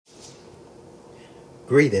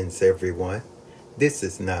Greetings, everyone. This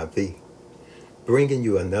is Navi, bringing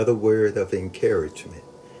you another word of encouragement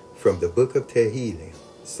from the book of Tehillim,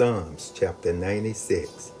 Psalms chapter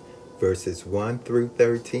 96, verses 1 through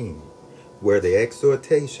 13, where the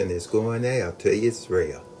exhortation is going out to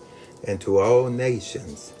Israel and to all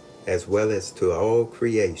nations, as well as to all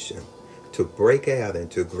creation, to break out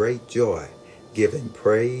into great joy, giving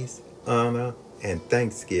praise, honor, and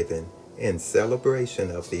thanksgiving in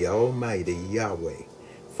celebration of the Almighty Yahweh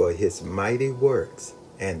for his mighty works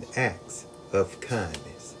and acts of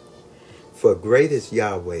kindness. For great is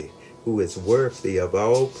Yahweh, who is worthy of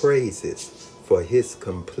all praises for his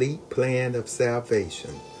complete plan of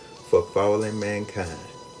salvation for fallen mankind,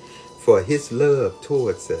 for his love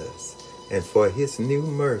towards us, and for his new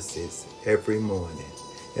mercies every morning,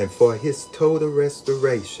 and for his total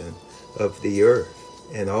restoration of the earth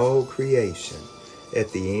and all creation at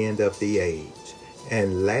the end of the age.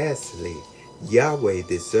 And lastly, Yahweh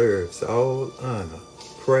deserves all honor,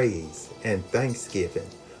 praise, and thanksgiving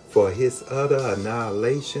for his utter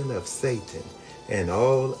annihilation of Satan and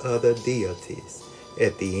all other deities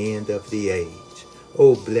at the end of the age.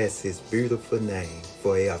 Oh, bless his beautiful name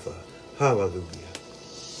forever. Hallelujah.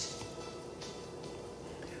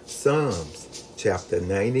 Psalms chapter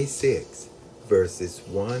 96, verses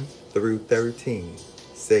 1 through 13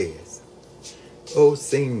 says, "Oh,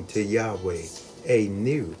 sing to Yahweh a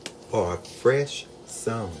new or fresh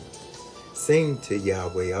song. Sing to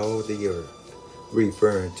Yahweh all the earth,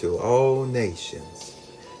 referring to all nations.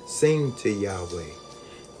 Sing to Yahweh,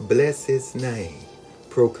 bless his name,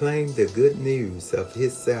 proclaim the good news of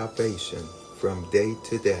his salvation from day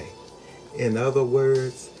to day." In other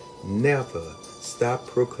words, never stop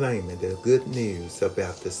proclaiming the good news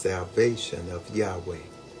about the salvation of Yahweh.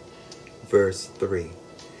 Verse 3,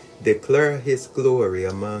 "Declare his glory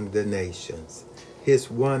among the nations,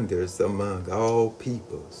 his wonders among all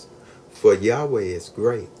peoples. For Yahweh is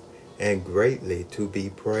great and greatly to be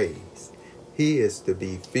praised. He is to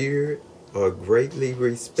be feared or greatly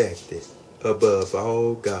respected above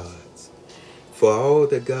all gods. For all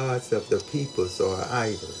the gods of the peoples are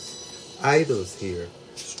idols." Idols here,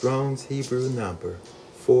 Strong's Hebrew number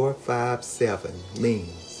 457,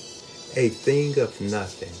 means a thing of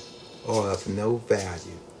nothing or of no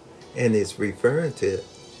value, and is referring to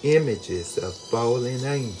images of fallen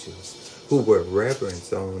angels who were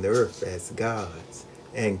reverenced on earth as gods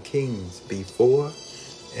and kings before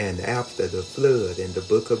and after the flood in the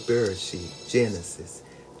book of Bereshit, Genesis,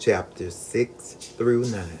 chapters 6 through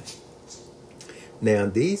 9. Now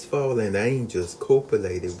these fallen angels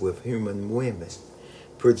copulated with human women,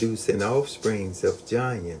 producing offsprings of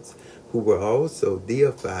giants who were also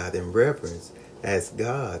deified and reverenced as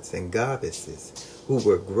gods and goddesses, who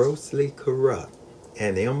were grossly corrupt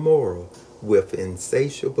and immoral with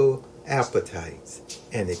insatiable appetites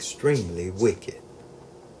and extremely wicked.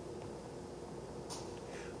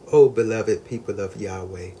 Oh, beloved people of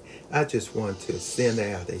Yahweh, I just want to send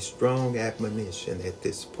out a strong admonition at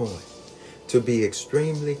this point to be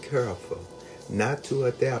extremely careful not to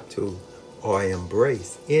adapt to or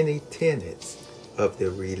embrace any tenets of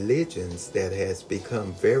the religions that has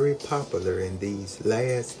become very popular in these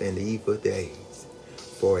last and evil days.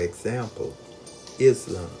 For example,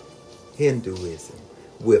 Islam, Hinduism,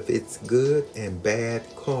 with its good and bad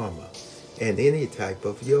karma, and any type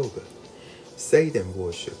of yoga, Satan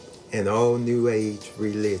worship, and all New Age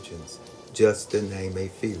religions, just to name a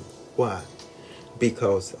few. Why?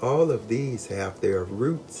 Because all of these have their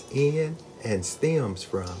roots in and stems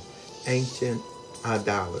from ancient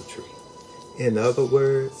idolatry. In other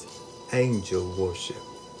words, angel worship.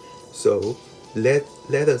 So let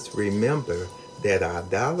us remember that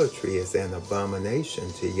idolatry is an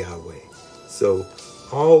abomination to Yahweh. So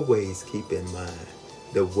always keep in mind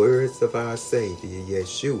the words of our Savior,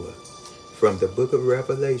 Yeshua, from the book of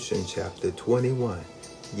Revelation, chapter 21.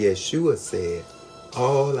 Yeshua said,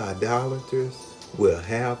 all idolaters will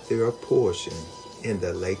have their portion in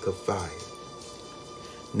the lake of fire.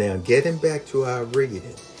 Now getting back to our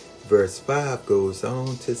reading, verse 5 goes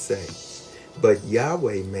on to say, "But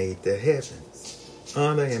Yahweh made the heavens.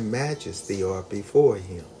 Honor and majesty are before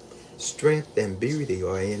him. Strength and beauty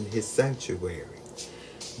are in his sanctuary.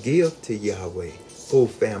 Give to Yahweh, O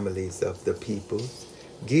families of the peoples.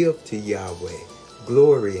 Give to Yahweh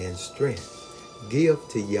glory and strength. Give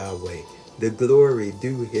to Yahweh the glory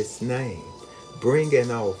due his name. Bring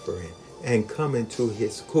an offering and come into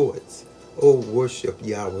his courts. O worship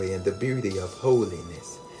Yahweh in the beauty of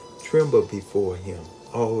holiness. Tremble before him,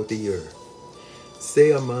 all the earth.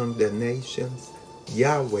 Say among the nations,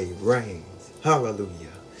 Yahweh reigns.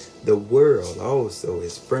 Hallelujah. The world also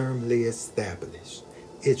is firmly established.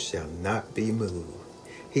 It shall not be moved.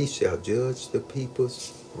 He shall judge the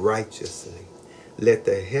peoples righteously. Let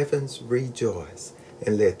the heavens rejoice,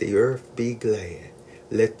 and let the earth be glad.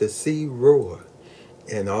 Let the sea roar,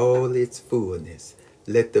 and all its fullness.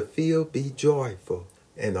 Let the field be joyful,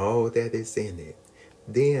 and all that is in it.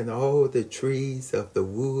 Then all the trees of the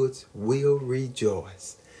woods will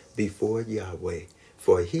rejoice before Yahweh,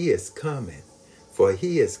 for he is coming. For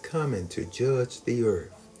he is coming to judge the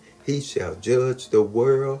earth. He shall judge the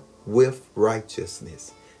world with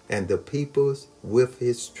righteousness, and the peoples with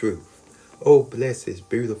his truth. Oh, bless his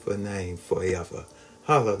beautiful name forever.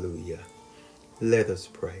 Hallelujah. Let us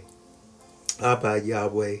pray. Abba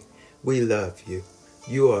Yahweh, we love you.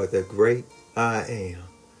 You are the great I am.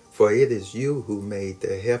 For it is you who made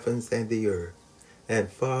the heavens and the earth.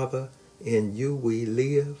 And Father, in you we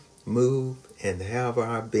live, move, and have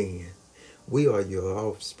our being. We are your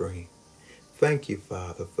offspring. Thank you,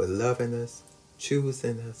 Father, for loving us,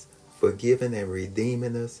 choosing us, forgiving and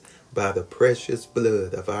redeeming us by the precious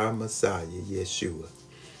blood of our Messiah, Yeshua.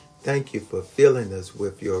 Thank you for filling us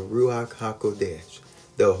with your Ruach HaKodesh,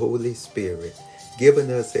 the Holy Spirit,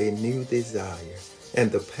 giving us a new desire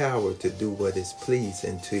and the power to do what is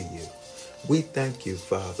pleasing to you. We thank you,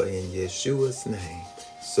 Father, in Yeshua's name.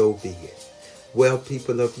 So be it. Well,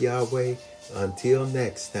 people of Yahweh, until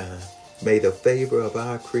next time, may the favor of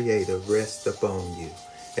our Creator rest upon you,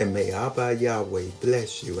 and may Abba Yahweh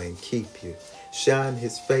bless you and keep you, shine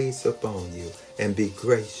his face upon you, and be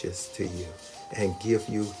gracious to you, and give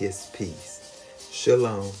you his peace.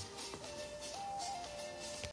 Shalom.